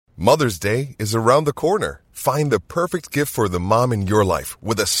Mother's Day is around the corner. Find the perfect gift for the mom in your life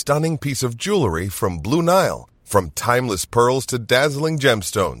with a stunning piece of jewelry from Blue Nile. From timeless pearls to dazzling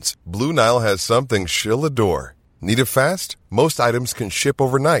gemstones, Blue Nile has something she'll adore. Need it fast? Most items can ship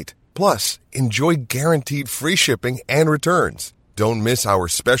overnight. Plus, enjoy guaranteed free shipping and returns. Don't miss our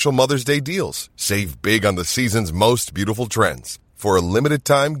special Mother's Day deals. Save big on the season's most beautiful trends. For a limited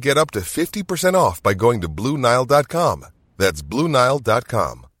time, get up to 50% off by going to BlueNile.com. That's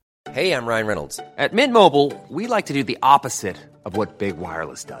BlueNile.com. Hey, I'm Ryan Reynolds. At Mint Mobile, we like to do the opposite of what Big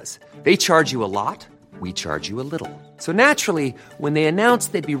Wireless does. They charge you a lot, we charge you a little. So naturally, when they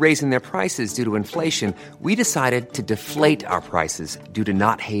announced they'd be raising their prices due to inflation, we decided to deflate our prices due to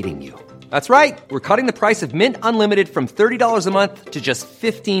not hating you. That's right. We're cutting the price of Mint Unlimited from $30 a month to just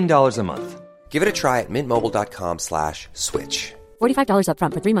 $15 a month. Give it a try at mintmobile.com/switch. $45 up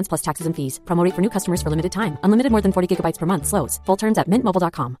front for 3 months plus taxes and fees. Promo rate for new customers for limited time. Unlimited more than 40 gigabytes per month. Slows full terms at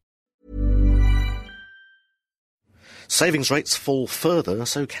mintmobile.com. Savings rates fall further,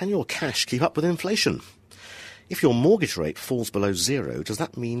 so can your cash keep up with inflation? If your mortgage rate falls below zero, does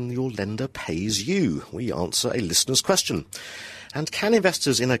that mean your lender pays you? We answer a listener's question. And can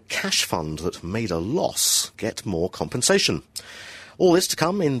investors in a cash fund that made a loss get more compensation? All this to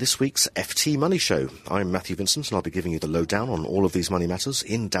come in this week's FT Money Show. I'm Matthew Vincent, and I'll be giving you the lowdown on all of these money matters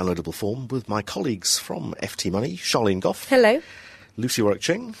in downloadable form with my colleagues from FT Money, Charlene Goff. Hello. Lucy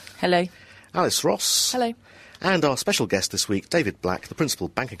Warwick-Ching. Hello. Alice Ross. Hello. And our special guest this week, David Black, the Principal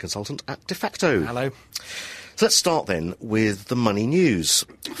Banking Consultant at Defacto. Hello. So let's start then with the money news.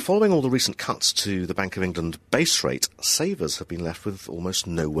 Following all the recent cuts to the Bank of England base rate, savers have been left with almost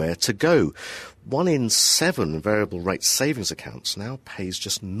nowhere to go. 1 in 7 variable rate savings accounts now pays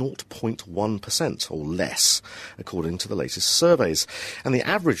just 0.1% or less, according to the latest surveys. And the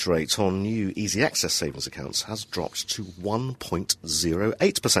average rate on new easy access savings accounts has dropped to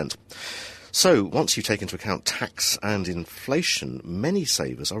 1.08%. So, once you take into account tax and inflation, many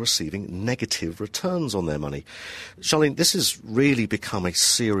savers are receiving negative returns on their money. Charlene, this has really become a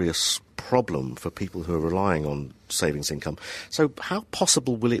serious problem for people who are relying on savings income. So, how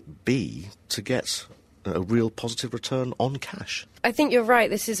possible will it be to get a real positive return on cash? I think you're right.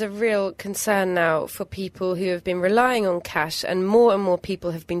 This is a real concern now for people who have been relying on cash, and more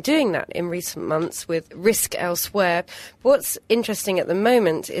people have been doing that in recent months with risk elsewhere. What's interesting at the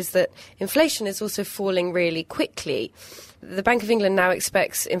moment is that inflation is also falling really quickly. The Bank of England now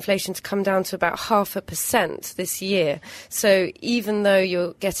expects inflation to come down to about 0.5% this year. So even though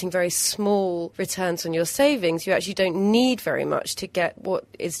you're getting very small returns on your savings, you actually don't need very much to get what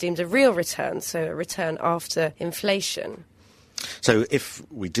is deemed a real return, so a return after inflation. So if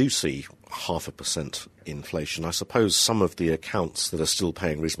we do see 0.5% inflation, I suppose some of the accounts that are still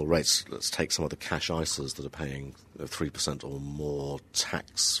paying reasonable rates, let's take some of the cash ISAs that are paying 3% or more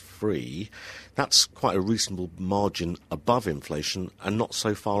tax-free, that's quite a reasonable margin above inflation and not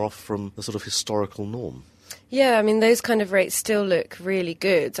so far off from the sort of historical norm. Yeah, I mean, those kind of rates still look really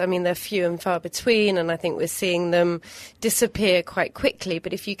good. I mean, they're few and far between, and I think we're seeing them disappear quite quickly.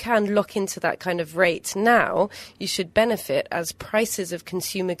 But if you can lock into that kind of rate now, you should benefit as prices of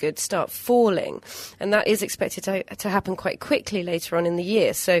consumer goods start falling. And that is expected to happen quite quickly later on in the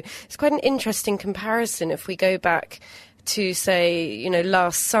year. So it's quite an interesting comparison if we go back to, say,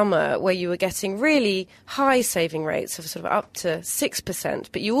 last summer, where you were getting really high saving rates of sort of up to 6%,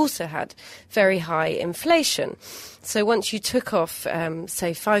 but you also had very high inflation. So once you took off,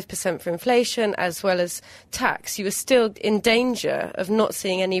 say, 5% for inflation as well as tax, you were still in danger of not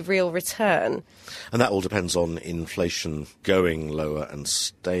seeing any real return. And that all depends on inflation going lower and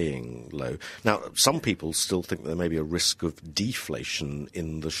staying low. Now, some people still think there may be a risk of deflation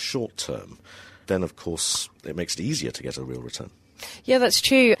in the short term. Then, of course, it makes it easier to get a real return. Yeah, that's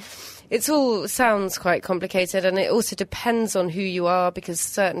true. It all sounds quite complicated, and it also depends on who you are, because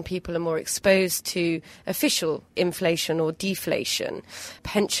certain people are more exposed to official inflation or deflation.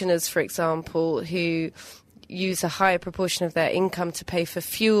 Pensioners, for example, who use a higher proportion of their income to pay for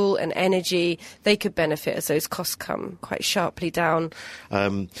fuel and energy, they could benefit as those costs come quite sharply down.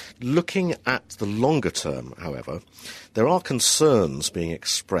 Looking at the longer term, however, there are concerns being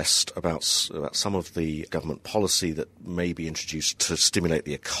expressed about some of the government policy that may be introduced to stimulate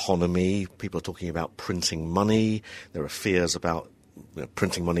the economy. People are talking about printing money. There are fears about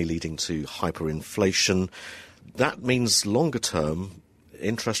printing money leading to hyperinflation. That means longer term,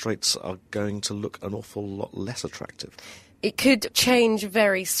 interest rates are going to look an awful lot less attractive. It could change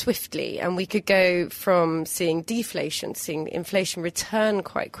very swiftly, and we could go from seeing deflation to seeing inflation return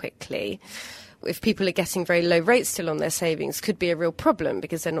quite quickly. if people are getting very low rates still on their savings, could be a real problem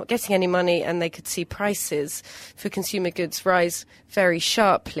because they're not getting any money, and they could see prices for consumer goods rise very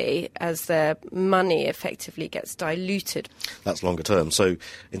sharply as their money effectively gets diluted. That's longer term. So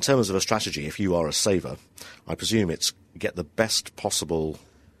in terms of a strategy, if you are a saver, I presume it's get the best possible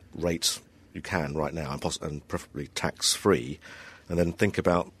rate you can right now, and preferably tax-free, and then think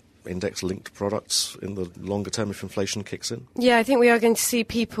about index-linked products in the longer term if inflation kicks in? Yeah, I think we are going to see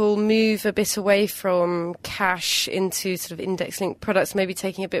people move a bit away from cash into sort of index-linked products, maybe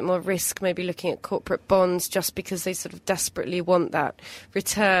taking a bit more risk, maybe looking at corporate bonds just because they sort of desperately want that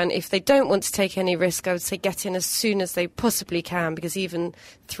return. If they don't want to take any risk, I would say get in as soon as they possibly can, because even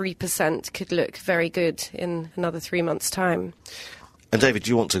 3% could look very good in another 3 months' time. And David, do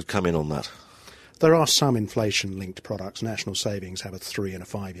you want to come in on that? There are some inflation-linked products. National Savings have a 3- and a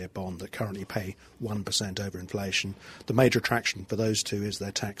 5-year bond that currently pay 1% over inflation. The major attraction for those two is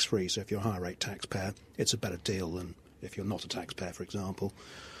they're tax-free. So if you're a higher-rate taxpayer, it's a better deal than if you're not a taxpayer, for example.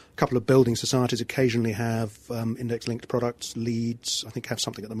 A couple of building societies occasionally have index-linked products. Leeds, I think, have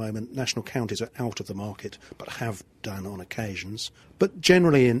something at the moment. National Counties are out of the market, but have done on occasions. But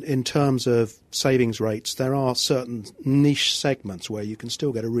generally, in terms of savings rates, there are certain niche segments where you can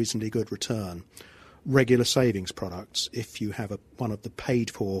still get a reasonably good return. Regular savings products, if you have one of the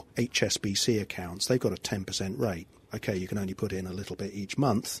paid-for HSBC accounts, they've got a 10% rate. OK, you can only put in a little bit each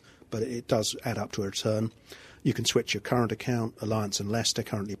month, but it does add up to a return. You can switch your current account. Alliance and Leicester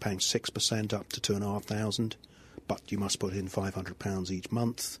currently paying 6% up to £2,500, but you must put in £500 each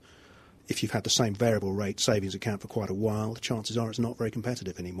month. If you've had the same variable rate savings account for quite a while, the chances are it's not very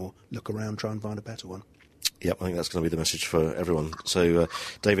competitive anymore. Look around, try and find a better one. Yep, I think that's going to be the message for everyone. So,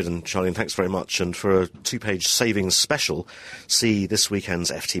 David and Charlene, thanks very much. And for a 2-page savings special, see this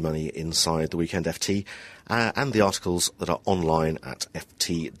weekend's FT Money inside the Weekend FT and the articles that are online at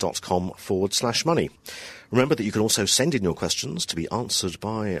ft.com/money. Remember that you can also send in your questions to be answered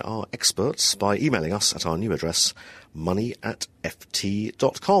by our experts by emailing us at our new address,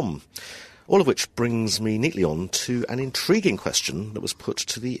 money@ft.com. All of which brings me neatly on to an intriguing question that was put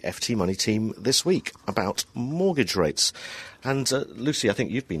to the FT Money team this week about mortgage rates. And Lucy, I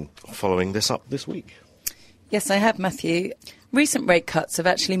think you've been following this up this week. Yes, I have, Matthew. Recent rate cuts have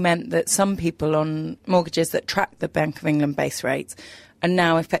actually meant that some people on mortgages that track the Bank of England base rate are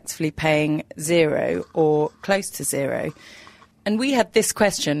now effectively paying zero or close to zero. And we had this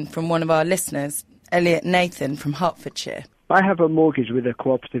question from one of our listeners, Elliot Nathan from Hertfordshire. I have a mortgage with a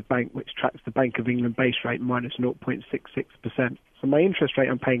cooperative bank which tracks the Bank of England base rate minus 0.66%. So my interest rate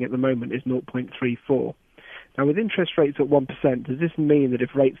I'm paying at the moment is 0.34. Now, with interest rates at 1%, does this mean that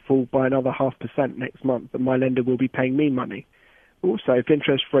if rates fall by another 0.5% next month, that my lender will be paying me money? Also, if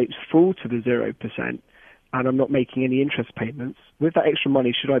interest rates fall to the 0% and I'm not making any interest payments, with that extra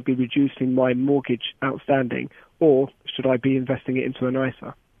money, should I be reducing my mortgage outstanding, or should I be investing it into an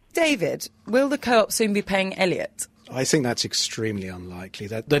ISA? David, will the Co-op soon be paying Elliot? I think that's extremely unlikely.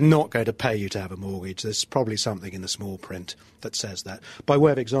 They're not going to pay you to have a mortgage. There's probably something in the small print that says that. By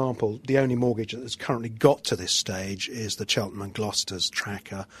way of example, the only mortgage that has currently got to this stage is the Cheltenham and Gloucester's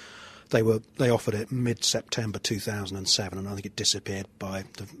tracker. They offered it mid-September 2007, and I think it disappeared by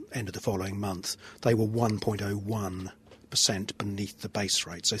the end of the following month. They were 1.01% beneath the base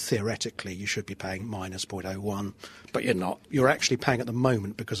rate. So theoretically, you should be paying minus 0.01, but you're not. You're actually paying at the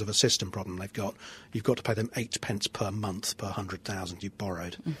moment because of a system problem they've got. You've got to pay them 8 pence per month per 100,000 you've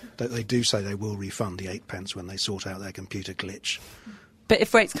borrowed. Mm-hmm. They do say they will refund the 8 pence when they sort out their computer glitch. But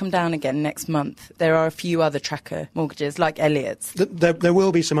if rates come down again next month, there are a few other tracker mortgages, like Elliot's. There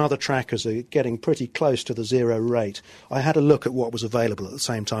will be some other trackers that are getting pretty close to the zero rate. I had a look at what was available at the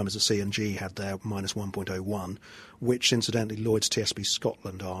same time as the C&G had their minus 1.01, which, incidentally, Lloyds TSB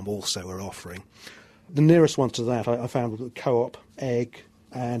Scotland arm also are offering. The nearest one to that I found was Co-op, Egg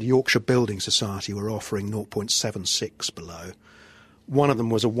and Yorkshire Building Society were offering 0.76 below. One of them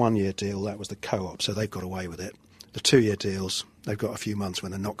was a 1-year deal, that was the Co-op, so they've got away with it. The 2-year deals, they've got a few months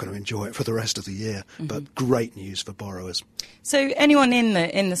when they're not going to enjoy it for the rest of the year, but great news for borrowers. So anyone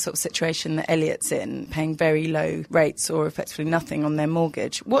in the sort of situation that Elliot's in, paying very low rates or effectively nothing on their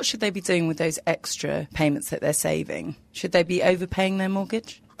mortgage, what should they be doing with those extra payments that they're saving? Should they be overpaying their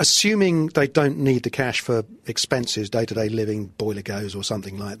mortgage? Assuming they don't need the cash for expenses, day-to-day living, boiler goes or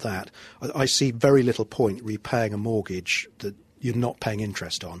something like that, I see very little point repaying a mortgage that you're not paying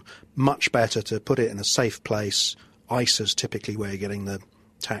interest on. Much better to put it in a safe place. ISAs typically where you're getting the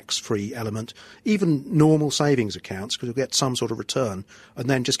tax-free element. Even normal savings accounts, because you'll get some sort of return, and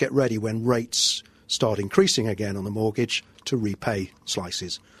then just get ready when rates start increasing again on the mortgage to repay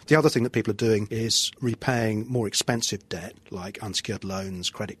slices. The other thing that people are doing is repaying more expensive debt, like unsecured loans,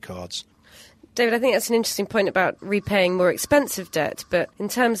 credit cards. David, I think that's an interesting point about repaying more expensive debt, but in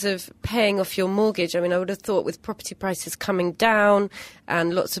terms of paying off your mortgage, I mean, I would have thought with property prices coming down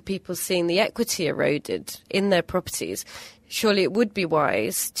and lots of people seeing the equity eroded in their properties, surely it would be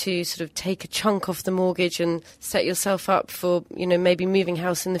wise to sort of take a chunk off the mortgage and set yourself up for, maybe moving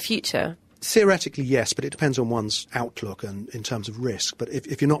house in the future. Theoretically, yes, but it depends on one's outlook and in terms of risk. But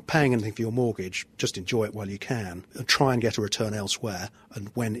if you're not paying anything for your mortgage, just enjoy it while you can and try and get a return elsewhere. And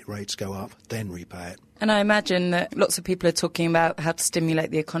when rates go up, then repay it. And I imagine that lots of people are talking about how to stimulate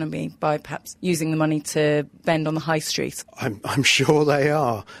the economy by perhaps using the money to bend on the high street. I'm sure they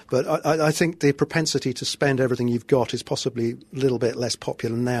are. But I think the propensity to spend everything you've got is possibly a little bit less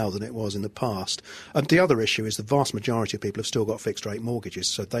popular now than it was in the past. And the other issue is the vast majority of people have still got fixed-rate mortgages,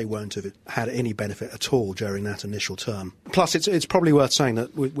 so they won't have had any benefit at all during that initial term. Plus, it's probably worth saying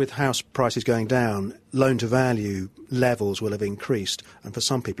that with house prices going down, loan-to-value levels will have increased, and for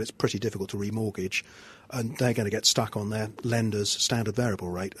some people it's pretty difficult to remortgage, and they're going to get stuck on their lender's standard variable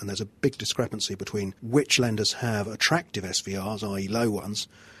rate, and there's a big discrepancy between which lenders have attractive SVRs, i.e. low ones,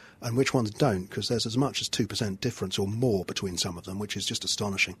 and which ones don't, because there's as much as 2% difference or more between some of them, which is just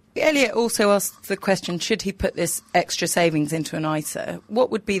astonishing. Elliot also asked the question, should he put this extra savings into an ISA? What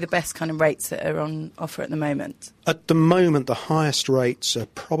would be the best kind of rates that are on offer at the moment? At the moment, the highest rates are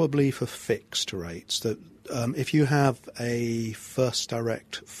probably for fixed rates. If you have a First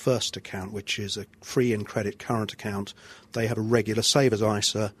Direct First account, which is a free and credit current account, they have a regular savers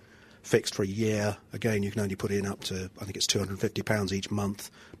ISA fixed for a year. Again, you can only put in up to, I think it's £250 each month,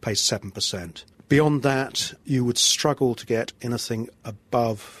 pays 7%. Beyond that, you would struggle to get anything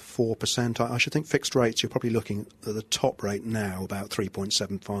above 4%. I should think fixed rates, you're probably looking at the top rate now, about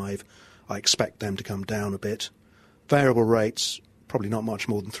 3.75. I expect them to come down a bit. Variable rates, probably not much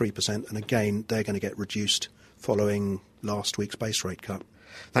more than 3%, and again, they're going to get reduced following last week's base rate cut.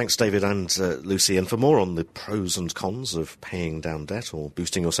 Thanks, David and Lucy. And for more on the pros and cons of paying down debt or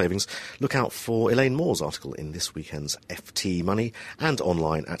boosting your savings, look out for Elaine Moore's article in this weekend's FT Money and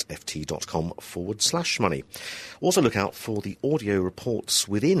online at ft.com/money. Also look out for the audio reports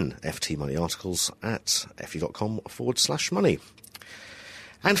within FT Money articles at ft.com/money.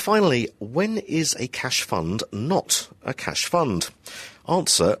 And finally, when is a cash fund not a cash fund?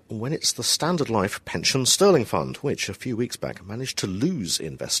 Answer, when it's the Standard Life Pension Sterling Fund, which a few weeks back managed to lose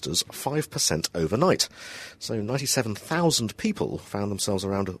investors 5% overnight. So 97,000 people found themselves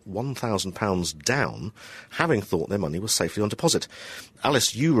around £1,000 down, having thought their money was safely on deposit.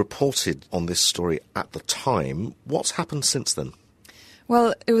 Alice, you reported on this story at the time. What's happened since then?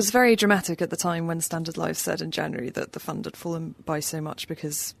 Well, it was very dramatic at the time when Standard Life said in January that the fund had fallen by so much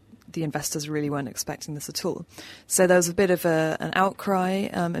because the investors really weren't expecting this at all. So there was a bit of an outcry.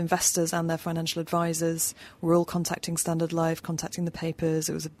 Investors and their financial advisors were all contacting Standard Life, contacting the papers.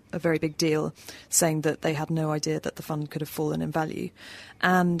 It was a very big deal, saying that they had no idea that the fund could have fallen in value.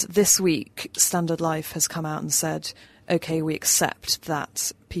 And this week, Standard Life has come out and said, OK, we accept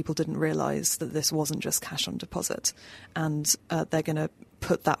that people didn't realise that this wasn't just cash on deposit, and they're going to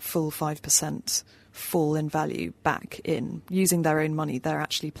put that full 5% fall in value back in. Using their own money, they're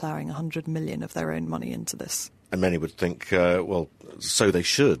actually ploughing 100 million of their own money into this. And many would think, well, so they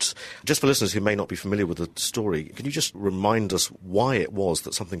should. Just for listeners who may not be familiar with the story, can you just remind us why it was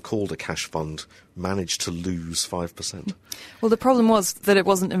that something called a cash fund managed to lose 5%? Well, the problem was that it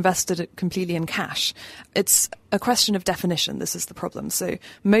wasn't invested completely in cash. It's a question of definition. This is the problem. So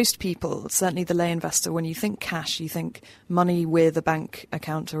most people, certainly the lay investor, when you think cash, you think money with a bank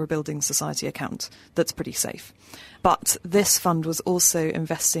account or a building society account. That's pretty safe. But this fund was also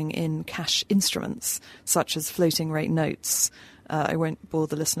investing in cash instruments, such as floating rate notes. I won't bore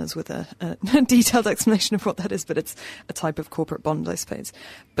the listeners with a detailed explanation of what that is, but it's a type of corporate bond, I suppose.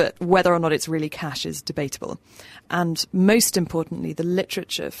 But whether or not it's really cash is debatable. And most importantly, the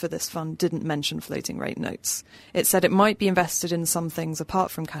literature for this fund didn't mention floating rate notes. It said it might be invested in some things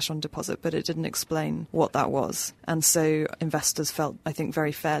apart from cash on deposit, but it didn't explain what that was. And so investors felt, I think,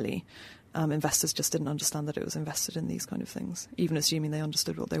 very fairly, investors just didn't understand that it was invested in these kind of things, even assuming they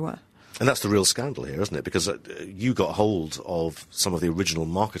understood what they were. And that's the real scandal here, isn't it? Because you got hold of some of the original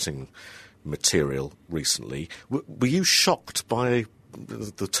marketing material recently. Were you shocked by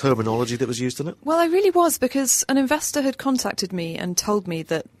the terminology that was used in it? Well, I really was, because an investor had contacted me and told me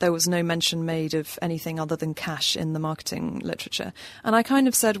that there was no mention made of anything other than cash in the marketing literature. And I kind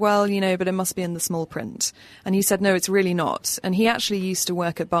of said, well, but it must be in the small print. And he said, no, it's really not. And he actually used to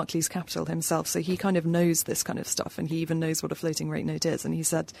work at Barclays Capital himself, so he kind of knows this kind of stuff, and he even knows what a floating rate note is. And he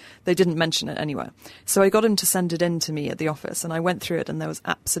said they didn't mention it anywhere. So I got him to send it in to me at the office, and I went through it, and there was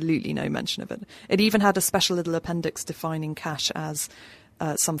absolutely no mention of it. It even had a special little appendix defining cash as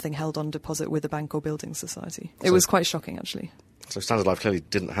something held on deposit with a bank or building society. It was quite shocking, actually. So Standard Life clearly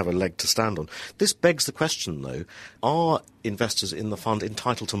didn't have a leg to stand on. This begs the question, though, are investors in the fund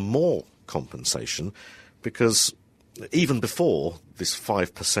entitled to more compensation? Because even before this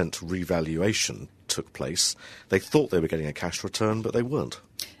 5% revaluation took place, they thought they were getting a cash return, but they weren't.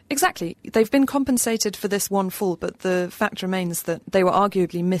 Exactly. They've been compensated for this one fall, but the fact remains that they were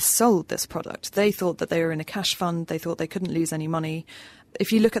arguably missold this product. They thought that they were in a cash fund. They thought they couldn't lose any money.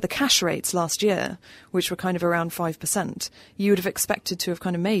 If you look at the cash rates last year, which were kind of around 5%, you would have expected to have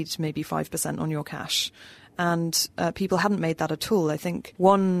kind of made maybe 5% on your cash. And people hadn't made that at all. I think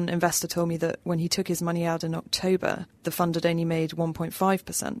one investor told me that when he took his money out in October, the fund had only made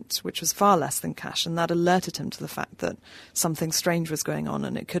 1.5%, which was far less than cash, and that alerted him to the fact that something strange was going on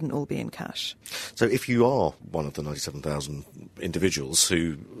and it couldn't all be in cash. So if you are one of the 97,000 individuals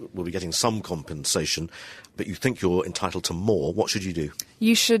who will be getting some compensation, but you think you're entitled to more, what should you do?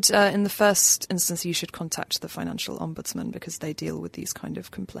 You should, in the first instance, you should contact the Financial Ombudsman because they deal with these kind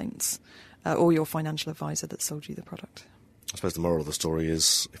of complaints. Or your financial advisor that sold you the product. I suppose the moral of the story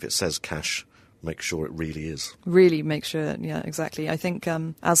is, if it says cash, make sure it really is. Really make sure, yeah, exactly. I think,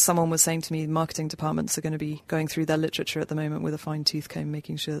 as someone was saying to me, marketing departments are going to be going through their literature at the moment with a fine-tooth comb,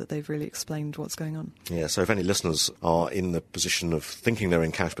 making sure that they've really explained what's going on. Yeah, so if any listeners are in the position of thinking they're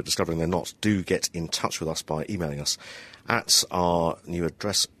in cash but discovering they're not, do get in touch with us by emailing us at our new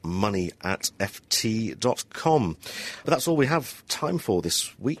address, money@ft.com. But that's all we have time for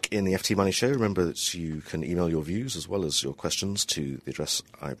this week in the FT Money Show. Remember that you can email your views as well as your questions to the address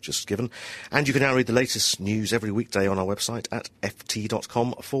I've just given. And you can now read the latest news every weekday on our website at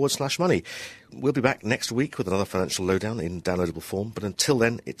ft.com/money. We'll be back next week with another financial lowdown in downloadable form. But until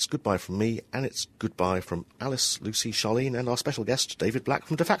then, it's goodbye from me, and it's goodbye from Alice, Lucy, Charlene, and our special guest, David Black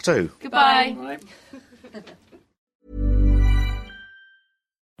from De Facto. Goodbye.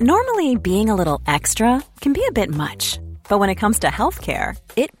 Normally, being a little extra can be a bit much. But when it comes to healthcare,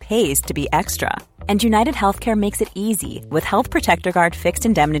 it pays to be extra. And United Healthcare makes it easy with Health Protector Guard fixed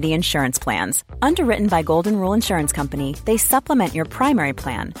indemnity insurance plans. Underwritten by Golden Rule Insurance Company, they supplement your primary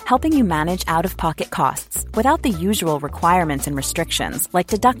plan, helping you manage out-of-pocket costs without the usual requirements and restrictions like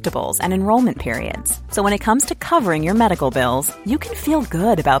deductibles and enrollment periods. So when it comes to covering your medical bills, you can feel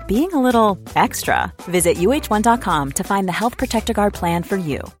good about being a little extra. Visit UH1.com to find the Health Protector Guard plan for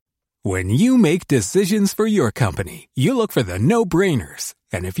you. When you make decisions for your company, you look for the no-brainers.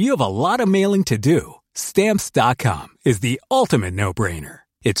 And if you have a lot of mailing to do, Stamps.com is the ultimate no-brainer.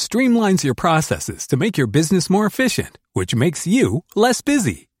 It streamlines your processes to make your business more efficient, which makes you less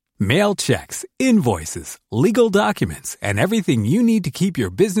busy. Mail checks, invoices, legal documents, and everything you need to keep your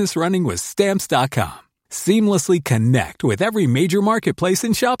business running with Stamps.com. Seamlessly connect with every major marketplace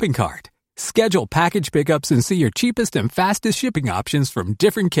and shopping cart. Schedule package pickups and see your cheapest and fastest shipping options from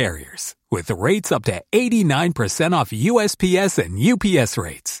different carriers. With rates up to 89% off USPS and UPS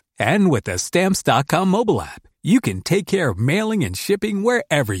rates. And with the Stamps.com mobile app, you can take care of mailing and shipping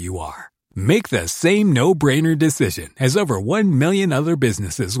wherever you are. Make the same no-brainer decision as over 1 million other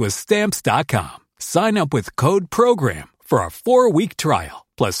businesses with Stamps.com. Sign up with code PROGRAM for a 4-week trial,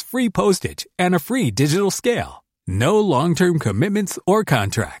 plus free postage and a free digital scale. No long-term commitments or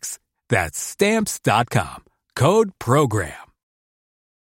contracts. That's Stamps.com. Code PROGRAM.